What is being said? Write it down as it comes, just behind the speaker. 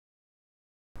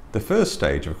The first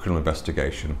stage of a criminal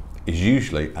investigation is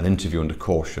usually an interview under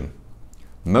caution.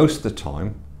 Most of the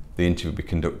time, the interview will be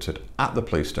conducted at the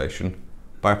police station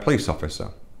by a police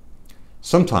officer.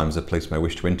 Sometimes the police may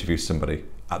wish to interview somebody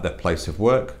at their place of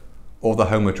work or their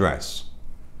home address.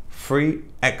 Free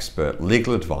expert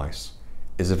legal advice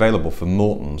is available from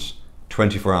Mortons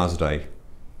 24 hours a day,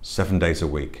 7 days a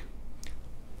week.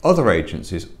 Other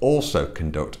agencies also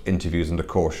conduct interviews under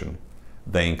caution.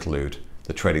 They include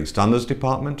the Trading Standards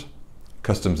Department,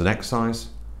 Customs and Excise,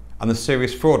 and the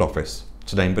Serious Fraud Office,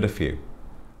 to name but a few.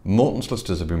 Mortons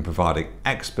Solicitors have been providing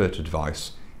expert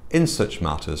advice in such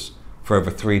matters for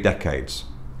over 3 decades.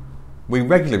 We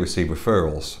regularly receive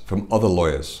referrals from other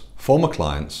lawyers, former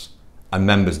clients, and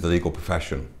members of the legal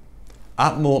profession.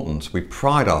 At Mortons, we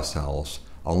pride ourselves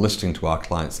on listening to our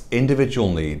clients'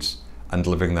 individual needs and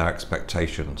delivering their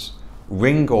expectations.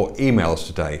 Ring or email us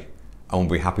today and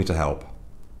we'll be happy to help.